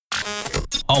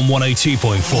on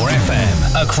 102.4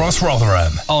 FM across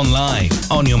Rotherham, online,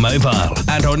 on your mobile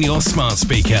and on your smart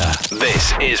speaker.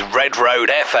 This is Red Road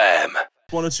FM.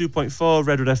 102.4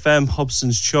 Red Road FM,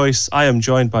 Hobson's Choice. I am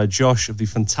joined by Josh of the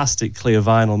fantastic Clear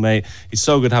Vinyl, mate. It's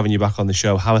so good having you back on the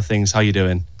show. How are things? How are you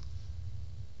doing?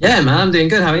 Yeah, man, I'm doing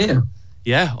good. How are you?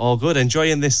 Yeah, all good.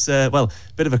 Enjoying this, bit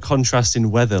of a contrast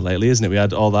in weather lately, isn't it? We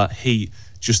had all that heat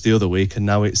just the other week, and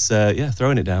now it's,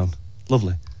 throwing it down.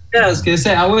 Lovely. Yeah, I was going to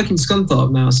say, I work in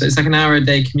Scunthorpe now, so it's like an hour a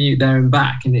day commute there and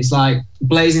back, and it's like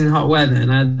blazing hot weather,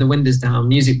 and I had the windows down,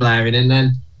 music blaring, and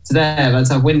then today I've had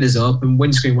to have windows up and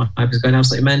windscreen wipers going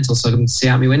absolutely mental so I can see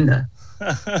out my window.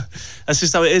 That's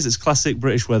just how it is. It's classic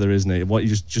British weather, isn't it? What you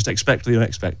just expect the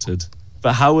unexpected.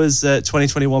 But how has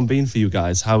 2021 been for you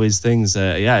guys? How is things?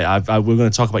 We're going to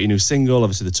talk about your new single,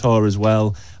 obviously the tour as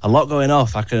well. A lot going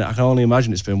off. I can only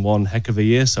imagine it's been one heck of a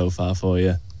year so far for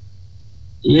you.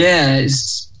 Yeah,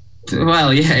 it's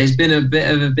been a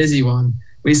bit of a busy one.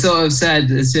 We sort of said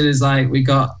as soon as we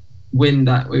got wind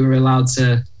that we were allowed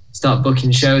to start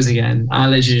booking shows again, I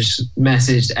literally just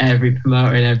messaged every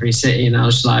promoter in every city, and I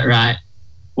was just like, right,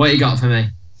 what you got for me?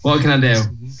 What can I do?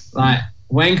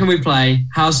 When can we play?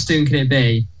 How soon can it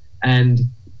be? And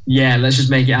yeah, let's just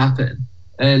make it happen.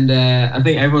 And I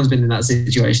think everyone's been in that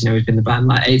situation. We've been in the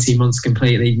band 18 months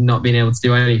completely not being able to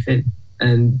do anything.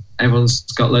 And everyone's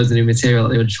got loads of new material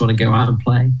that they just want to go out and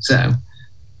play. So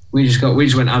we just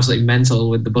went absolutely mental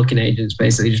with the booking agents,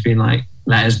 basically just being like,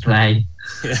 let us play.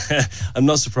 Yeah, I'm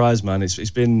not surprised, man.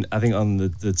 It's been, I think, on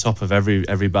the top of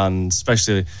every band,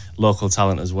 especially local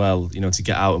talent as well, to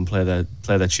get out and play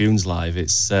their tunes live.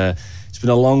 It's been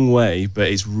a long way, but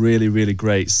it's really, really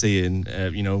great seeing,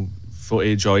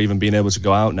 footage or even being able to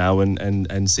go out now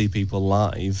and see people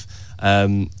live.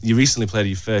 You recently played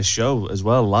your first show as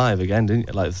well, live again,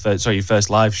 didn't you? Your first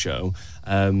live show.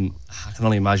 I can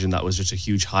only imagine that was just a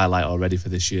huge highlight already for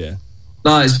this year.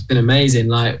 No, it's been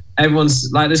amazing.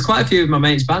 Everyone's there's quite a few of my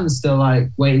mates' bands still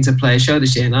waiting to play a show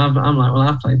this year, and I'm like, well,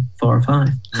 I've played 4 or 5.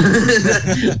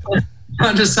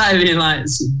 I'm just sat being a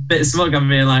bit smug. I'm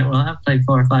being like, well, I've played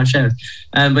 4 or 5 shows.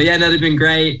 But yeah, no, they've been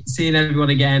great. Seeing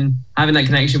everyone again, having that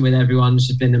connection with everyone's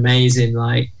just been amazing.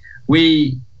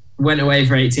 We went away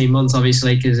for 18 months,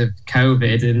 obviously, because of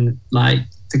COVID, and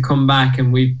to come back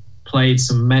and we played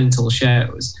some mental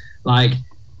shows.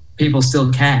 People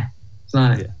still care.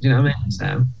 Do you know what I mean?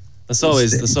 So that's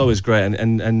always great,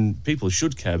 and people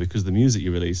should care because the music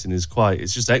you're releasing is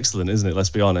it's just excellent, isn't it? Let's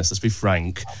be honest. Let's be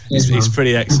frank. It's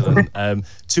pretty excellent.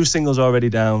 2 singles already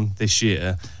down this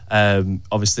year.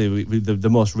 Obviously, the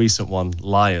most recent one,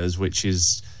 Liars, which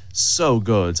is so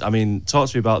good. I mean, talk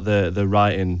to me about the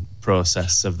writing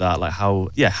process of that.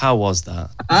 How was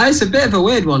that? It's a bit of a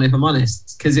weird one, if I'm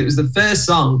honest, because it was the first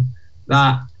song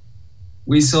that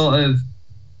we sort of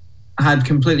had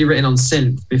completely written on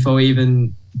synth before we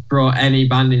even brought any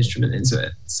band instrument into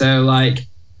it. So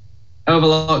over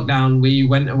lockdown, we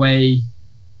went away.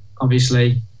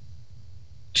 Obviously,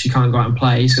 she can't go out and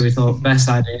play, so we thought, best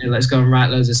idea, let's go and write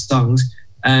loads of songs.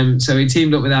 So we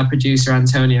teamed up with our producer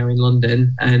Antonio in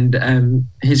London and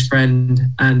his friend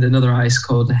and another artist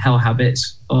called Hell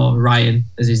Habits, or Ryan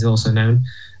as he's also known.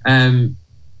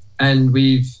 And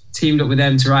we've teamed up with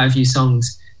them to write a few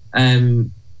songs.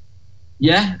 And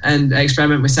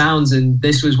experiment with sounds. And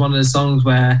this was one of the songs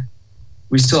where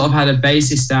we sort of had a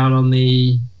bassist down on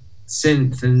the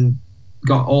synth and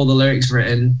got all the lyrics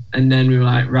written. And then we were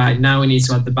like, right, now we need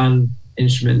to add the band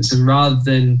instruments. And rather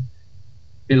than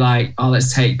be like, oh,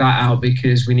 let's take that out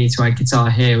because we need to add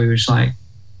guitar here, we were just like,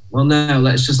 well, no,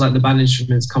 let's just let the band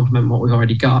instruments complement what we've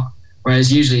already got.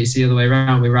 Whereas usually it's the other way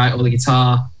around. We write all the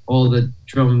guitar, all the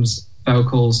drums,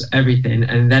 vocals, everything,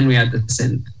 and then we add the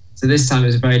synth. So this time it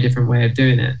was a very different way of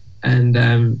doing it. And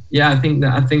I think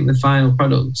the final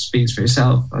product speaks for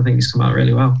itself. I think it's come out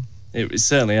really well. It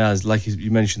certainly has. Like you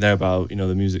mentioned there about, the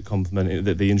music complementing,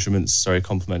 the instruments,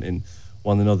 complementing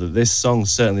one another. This song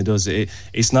certainly does.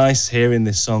 It's nice hearing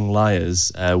this song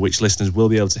Liars, which listeners will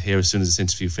be able to hear as soon as this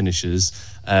interview finishes.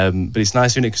 But it's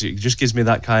nice hearing it because it just gives me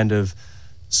that kind of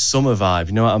summer vibe.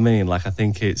 You know what I mean? I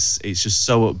think it's just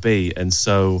so upbeat and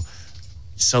so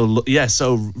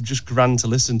just grand to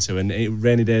listen to, and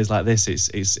rainy days like this,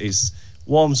 it's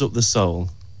warms up the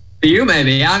soul. For you,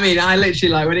 maybe. I mean, I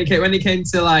literally when it came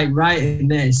to writing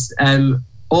this,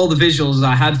 all the visuals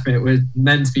I had for it were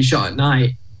meant to be shot at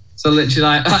night. So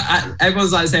literally,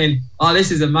 everyone's saying, "Oh, this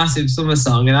is a massive summer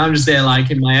song," and I'm just there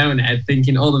in my own head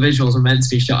thinking all the visuals were meant to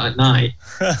be shot at night,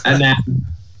 and then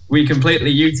we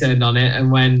completely U-turned on it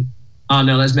and went, "Oh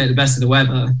no, let's make the best of the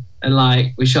weather,"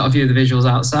 and we shot a few of the visuals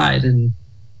outside and.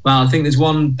 Well, I think there's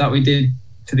one that we did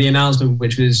for the announcement,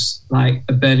 which was like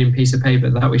a burning piece of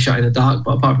paper that we shot in the dark.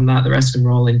 But apart from that, the rest of them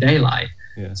were all in daylight.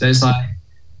 Yeah. So it's like,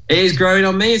 it is growing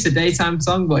on me. It's a daytime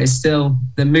song, but it's still,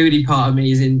 the moody part of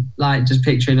me is in like just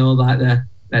picturing all like the,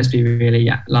 let's be really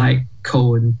like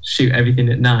cool and shoot everything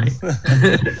at night.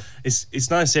 It's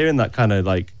nice hearing that kind of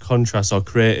like contrast or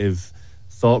creative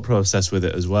thought process with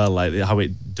it as well, like how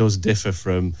it does differ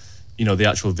from, you know, the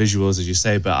actual visuals, as you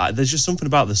say, but there's just something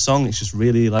about the song. It's just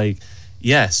really like,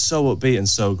 yeah, so upbeat and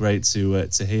so great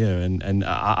to hear. And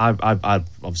I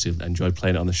obviously enjoyed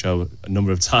playing it on the show a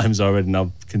number of times already, and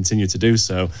I'll continue to do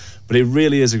so. But it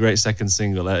really is a great second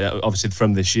single, obviously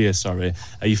from this year, sorry.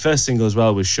 Your first single as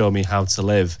well was Show Me How to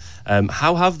Live.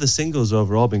 How have the singles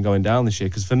overall been going down this year?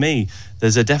 Because for me,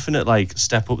 there's a definite like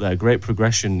step up there, great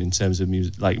progression in terms of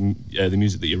music, like the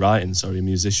music that you're writing,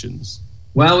 musicians.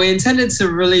 Well, we intended to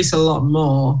release a lot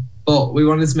more, but we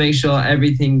wanted to make sure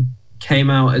everything came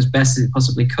out as best as it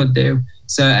possibly could do.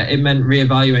 So it meant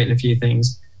reevaluating a few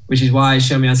things, which is why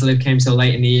Show Me How to Live came so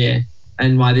late in the year,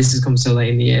 and why this has come so late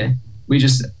in the year.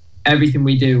 Everything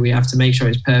we do, we have to make sure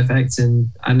it's perfect. And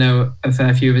I know a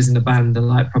fair few of us in the band are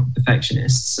like proper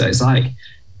perfectionists. So it's like,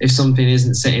 if something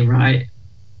isn't sitting right,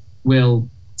 we'll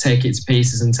take it to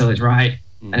pieces until it's right.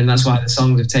 And that's why the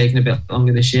songs have taken a bit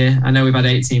longer this year. I know we've had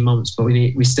 18 months, but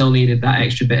we still needed that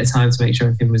extra bit of time to make sure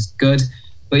everything was good.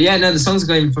 But yeah, no, the songs are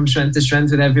going from strength to strength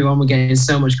with everyone. We're getting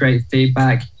so much great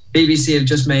feedback. BBC have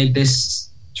just made this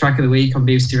track of the week on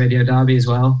BBC Radio Derby as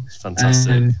well. It's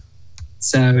fantastic.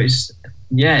 So it's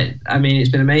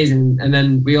been amazing. And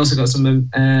then we also got some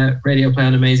radio play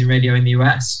on Amazing Radio in the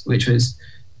US, which was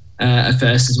a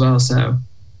first as well. So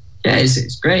yeah,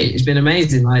 it's great. It's been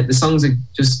amazing. Like, the songs are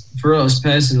just, for us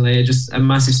personally, are just a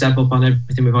massive step up on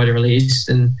everything we've already released,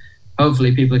 and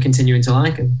hopefully people are continuing to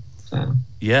like them. So.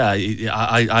 Yeah,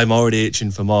 I'm already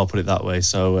itching for more, put it that way.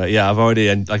 So I've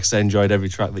already, like I said, enjoyed every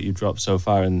track that you've dropped so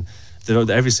far, and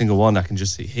every single one I can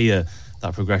just hear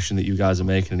that progression that you guys are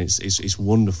making, and it's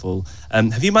wonderful.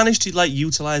 Have you managed to like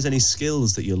utilize any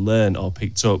skills that you learned or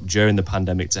picked up during the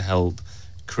pandemic to help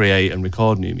create and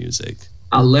record new music?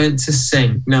 I learned to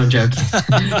sing. No, I'm joking.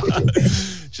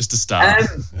 Just to start.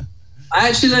 I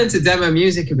actually learned to demo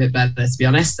music a bit better, to be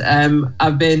honest.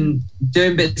 I've been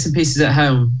doing bits and pieces at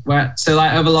home. So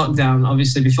like over lockdown,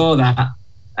 obviously before that,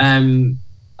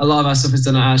 a lot of our stuff was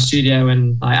done at our studio,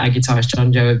 and like our guitarist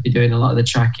John Joe would be doing a lot of the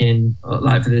tracking,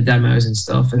 like for the demos and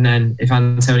stuff. And then if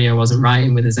Antonio wasn't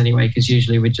writing with us anyway, because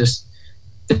usually we'd just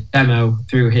demo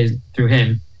through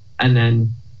him and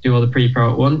then do all the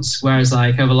pre-pro at once. Whereas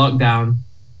like over lockdown,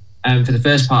 for the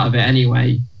first part of it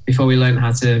anyway, before we learned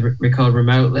how to record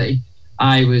remotely,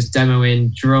 I was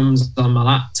demoing drums on my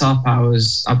laptop.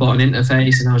 I bought an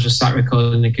interface, and I was just sat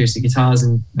recording acoustic guitars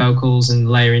and vocals and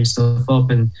layering stuff up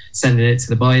and sending it to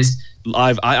the boys.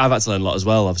 I've had to learn a lot as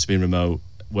well, obviously being remote,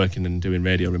 working and doing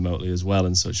radio remotely as well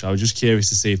and such. I was just curious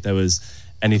to see if there was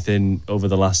anything over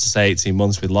the last, say, 18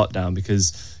 months with lockdown,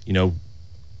 because, you know,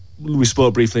 we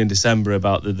spoke briefly in December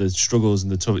about the struggles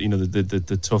and the tough, you know,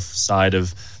 the tough side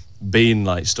of being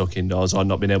like stuck indoors or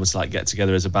not being able to like get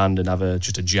together as a band and have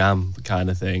just a jam kind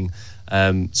of thing.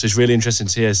 So it's really interesting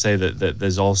to hear say that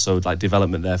there's also like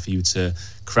development there for you to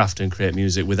craft and create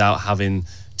music without having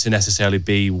to necessarily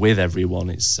be with everyone.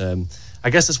 It's I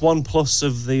guess that's one plus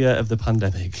of the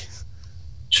pandemic.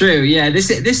 True, yeah. This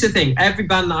is the thing. Every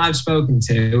band that I've spoken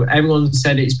to, everyone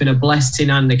said it's been a blessing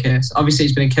and a curse. Obviously,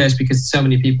 it's been a curse because so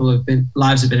many people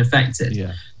lives have been affected.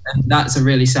 Yeah, and that's a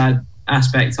really sad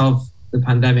aspect of the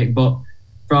pandemic. But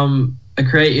from a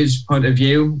creative's point of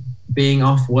view, being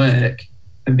off work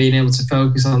and being able to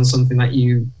focus on something that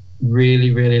you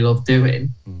really, really love doing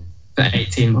for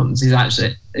 18 months is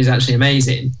actually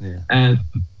amazing. Yeah.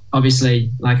 Obviously,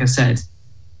 like I said,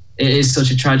 it is such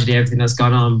a tragedy, everything that's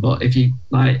gone on. But if you,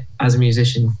 like, as a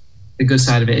musician, the good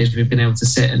side of it is we've been able to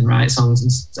sit and write songs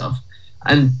and stuff.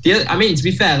 And to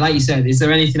be fair, like you said, is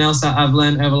there anything else that I've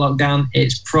learned over lockdown?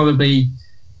 It's probably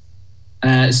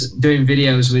doing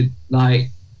videos with, like,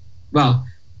 well,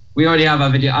 we already have our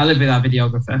video. I live with our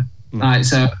videographer, like,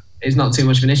 so it's not too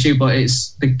much of an issue. But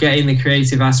it's getting the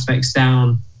creative aspects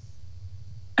down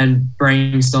and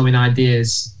brainstorming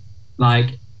ideas,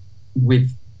 like, with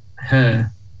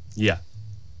her. Yeah,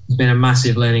 it's been a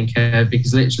massive learning curve,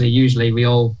 because literally usually we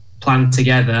all plan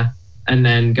together and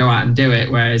then go out and do it,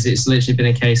 whereas it's literally been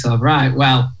a case of, right,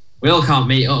 well, we all can't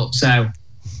meet up, so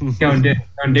go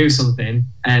and do something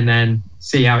and then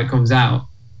see how it comes out.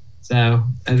 So,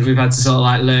 and we've had to sort of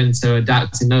like learn to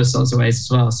adapt in those sorts of ways as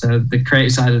well. So the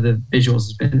creative side of the visuals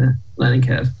has been a learning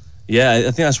curve. Yeah, I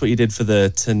think that's what you did for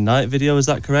the Tonight video, is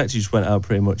that correct? You just went out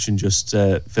pretty much and just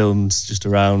filmed just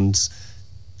around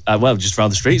Well, just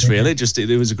around the streets, really.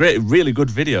 It was a really good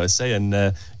video, I say, and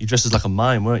you dressed as like a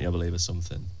mime, weren't you, I believe, or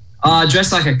something? I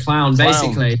dressed like a clown,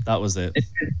 basically. That was it.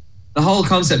 The whole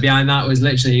concept behind that was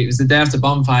literally, it was the day after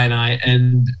bonfire night,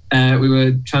 and we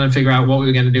were trying to figure out what we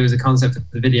were going to do as a concept of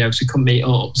the video because we couldn't meet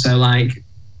up. So, like,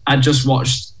 I just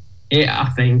watched it, I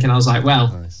think, and I was like,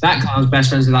 well, that clown's best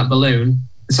friends with that balloon.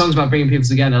 The song's about bringing people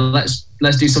together. Let's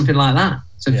do something like that.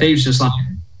 So Phoebe's just like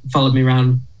followed me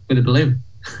around with a balloon.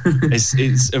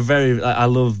 It's a very, I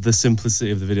love the simplicity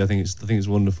of the video. I think it's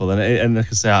wonderful, and like I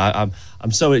say,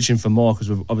 I'm so itching for more because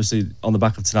we're obviously on the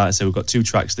back of tonight. So we've got 2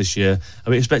 tracks this year.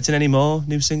 Are we expecting any more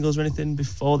new singles or anything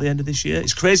before the end of this year?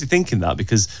 It's crazy thinking that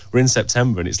because we're in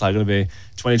September and it's like going to be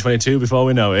 2022 before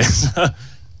we know it.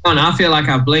 Oh, no, I feel like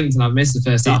I've blinked and I've missed the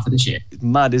first half of this year. It's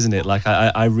mad, isn't it? Like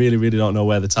I really, really don't know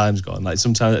where the time's gone. Like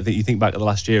sometimes I think you think back to the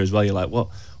last year as well. You're like,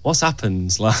 what's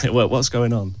happened? Like what's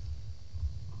going on?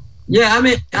 Yeah, I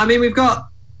mean, we've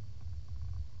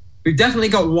definitely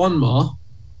got one more,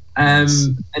 and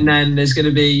then there's going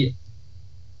to be,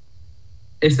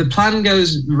 if the plan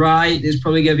goes right, there's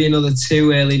probably going to be another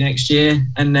 2 early next year,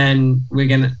 and then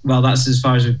that's as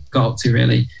far as we've got up to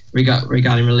really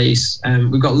regarding release.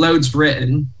 We've got loads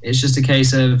written. It's just a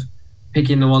case of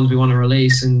picking the ones we want to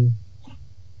release, and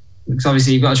because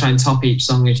obviously you've got to try and top each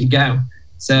song as you go.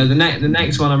 So the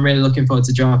next one I'm really looking forward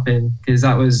to dropping because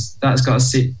that's got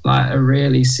a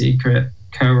really secret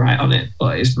co-write on it,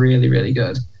 but it's really, really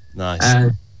good.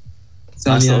 Nice.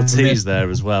 Nice little tease there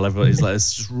as well. Everybody's like,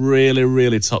 it's just really,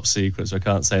 really top secret, so I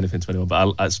can't say anything to anyone,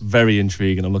 but it's very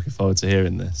intriguing. I'm looking forward to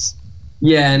hearing this.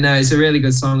 Yeah, no, it's a really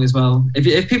good song as well.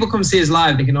 If people come see us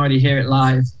live, they can already hear it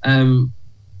live.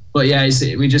 But yeah,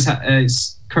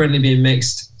 it's currently being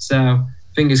mixed, so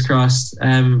fingers crossed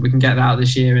we can get that out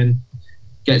this year and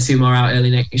get 2 more out early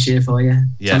next year for you.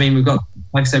 Yeah. So, I mean, we've got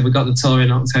the tour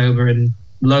in October and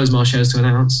loads more shows to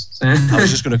announce. So. I was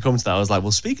just going to come to that. I was like,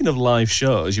 well, speaking of live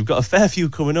shows, you've got a fair few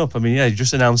coming up. I mean, yeah, you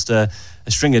just announced a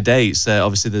string of dates.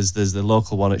 Obviously, there's the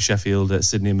local one at Sheffield at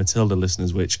Sydney and Matilda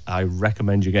listeners, which I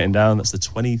recommend you getting down. That's the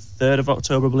 23rd of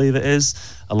October, I believe it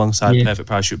is, alongside Perfect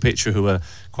Parachute Picture, who are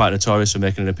quite notorious for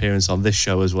making an appearance on this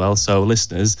show as well. So,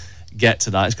 listeners, get to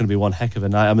that. It's going to be one heck of a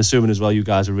night. I'm assuming as well you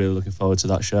guys are really looking forward to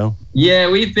that show. Yeah,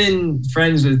 we've been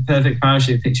friends with Perfect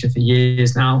Parachute Picture for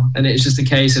years now, and it's just a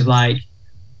case of like,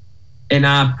 in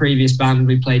our previous band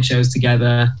we played shows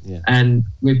together, and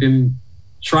we've been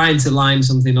trying to line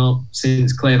something up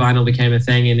since Clear Vinyl became a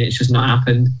thing, and it's just not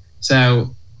happened.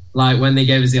 So like when they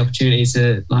gave us the opportunity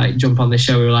to like jump on this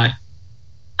show, we were like,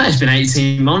 it's been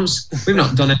 18 months, we've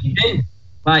not done anything.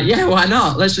 Like, yeah, why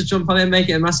not? Let's just jump on it and make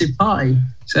it a massive party.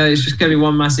 So it's just going to be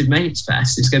one massive mates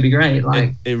fest. It's going to be great.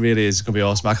 Like it really is going to be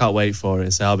awesome. I can't wait for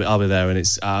it. So I'll be there,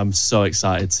 and I'm so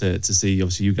excited to see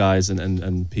obviously you guys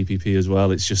and PPP as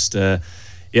well. It's just like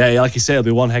you say, it'll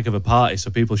be one heck of a party.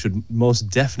 So people should most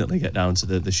definitely get down to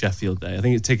the Sheffield day. I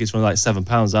think the tickets were like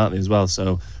 £7, aren't they as well?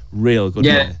 So real good.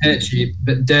 Yeah,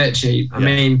 dirt cheap. I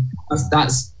mean,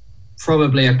 that's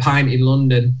probably a pint in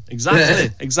London.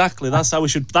 Exactly. That's how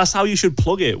you should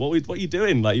plug it. What are you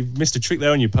doing? Like, you've missed a trick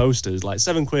there on your posters. Like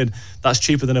 £7, that's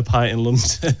cheaper than a pint in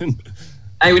London.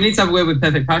 Hey, we need to have a word with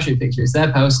Perfect Parachute Picture. It's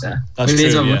their poster. That's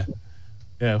true.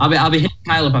 Yeah. I'll be hitting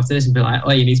Kyle up after this and be like,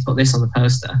 oh, you need to put this on the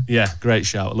poster. Yeah, great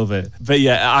shout. Love it. But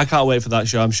yeah, I can't wait for that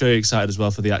show. I'm sure you're excited as well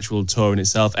for the actual tour in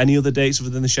itself. Any other dates other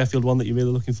than the Sheffield one that you're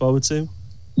really looking forward to?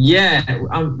 Yeah,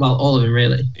 well, all of them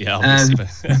really. Yeah,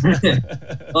 obviously.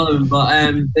 All of them,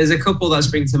 but there's a couple that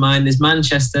spring to mind. There's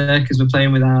Manchester, because we're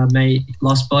playing with our mate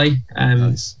Lost Boy.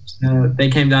 Nice. They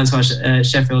came down to our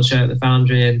Sheffield show at the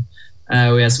Foundry,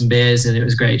 and we had some beers, and it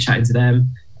was great chatting to them.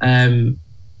 And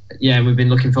we've been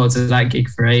looking forward to that gig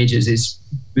for ages.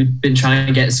 We've been trying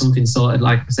to get something sorted,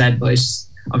 like I said, but it's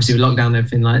obviously with lockdown and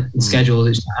everything, like scheduled,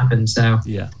 it just happened. So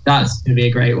that's going to be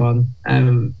a great one.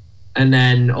 And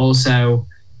then also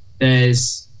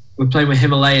we're playing with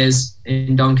Himalayas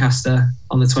in Doncaster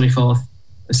on the 24th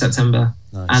of September.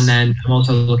 Nice. And then I'm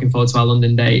also looking forward to our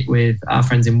London date with our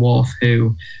friends in Wharf,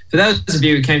 who, for those of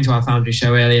you who came to our Foundry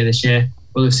show earlier this year,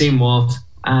 will have seen Wharf,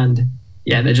 and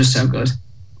yeah, they're just so good.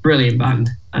 Brilliant band,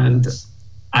 and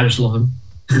I just love them.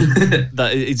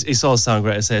 It's all sound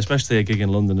great to say, especially a gig in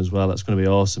London as well. That's going to be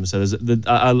awesome. So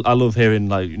I love hearing,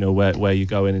 like, you know, where you're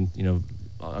going, and you know,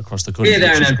 across the country. Here,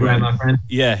 there, and everywhere, my friend.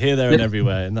 Yeah, here, there, and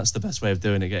everywhere, and that's the best way of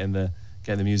doing it. Getting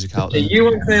the music out there. You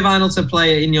want Clear Vinyl to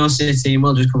play it in your city, and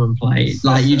we'll just come and play.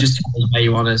 Like, you just tell us where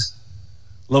you want us.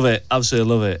 Love it,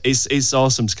 absolutely love it. It's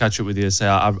awesome to catch up with you. Say,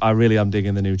 I really am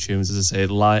digging the new tunes. As I say,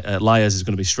 Liars is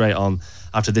going to be straight on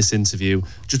after this interview.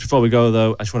 Just before we go,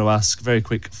 though, I just want to ask a very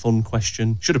quick, fun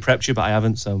question. Should have prepped you, but I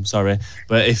haven't, so I'm sorry.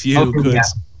 But if you could,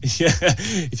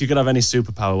 if you could have any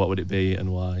superpower, what would it be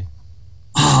and why?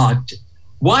 Oh,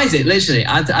 why is it? Literally,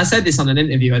 I said this on an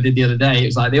interview I did the other day. It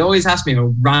was like they always ask me a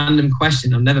random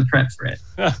question. I'm never prepped for it.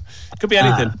 Could be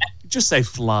anything. Just say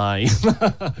fly.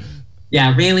 Yeah,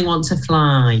 I really want to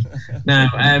fly. No,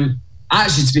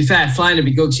 actually, to be fair, flying would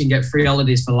be good because you can get free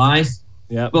holidays for life.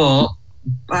 Yeah. But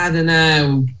I don't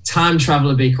know, time travel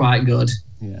would be quite good.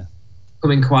 Yeah.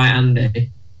 Coming quite handy.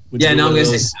 I'm going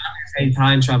to say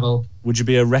time travel. Would you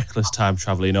be a reckless time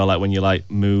traveler? You know, like when you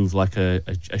like move like a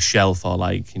shelf or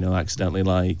like, you know, accidentally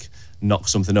like knock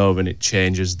something over and it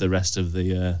changes the rest of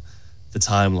the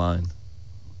timeline.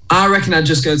 I reckon I'd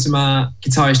just go to my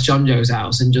guitarist John Joe's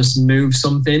house and just move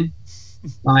something.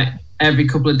 Like every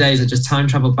couple of days, I'd just time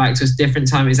travel back to a different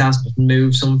time at his house, but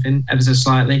move something ever so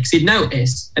slightly because he'd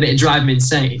notice and it'd drive me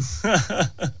insane.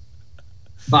 But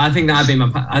I think that'd be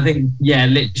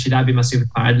literally that'd be my superpower.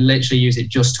 I'd literally use it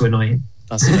just to annoy him.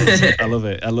 That's amazing. I love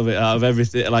it. Out of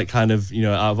everything, like kind of, you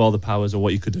know, out of all the powers of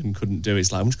what you could do and couldn't do,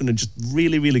 it's like I'm just going to just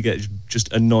really, really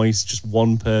just annoy just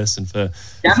one person for.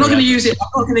 Yeah, I'm not going to use it.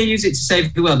 I'm not going to use it to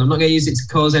save the world. I'm not going to use it to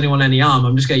cause anyone any harm.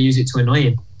 I'm just going to use it to annoy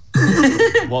him.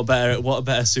 What a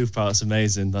better superpower. That's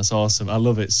amazing. That's awesome. I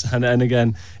love it. And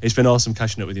again, it's been awesome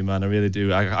catching up with you, man. I really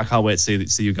do. I can't wait to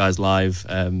see you guys live.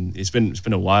 It's been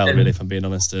a while, really, if I'm being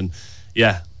honest. And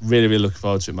yeah, really, really looking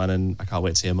forward to it, man. And I can't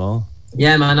wait to hear more.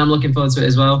 Yeah, man, I'm looking forward to it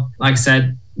as well. Like I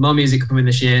said, more music coming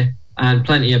this year and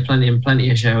plenty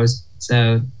of shows.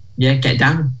 So yeah, get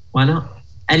down. Why not?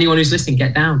 Anyone who's listening,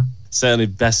 get down. Certainly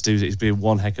best do. It's been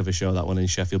one heck of a show, that one in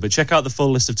Sheffield. But check out the full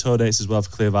list of tour dates as well for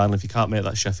Clear Vinyl. If you can't make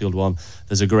that Sheffield one,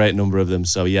 there's a great number of them.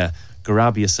 So yeah,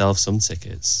 grab yourself some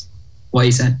tickets. What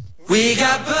you said? We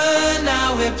got burned,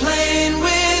 now we're playing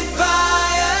with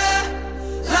fire,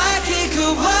 like it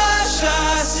could wash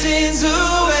our sins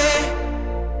away.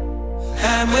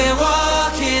 And we're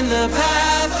walking the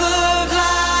path of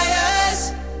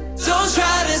liars. Don't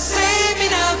try to save me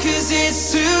now, 'cause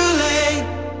it's too late.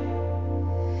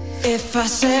 If I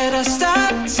said I'd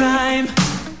stop time,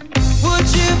 would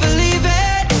you believe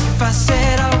it? If I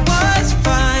said I was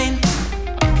fine,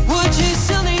 would you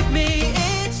still need me?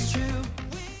 It's true.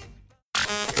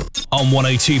 On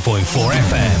 102.4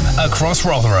 FM, across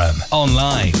Rotherham,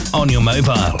 online, on your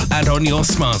mobile, and on your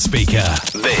smart speaker.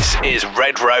 This is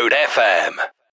Red Road FM.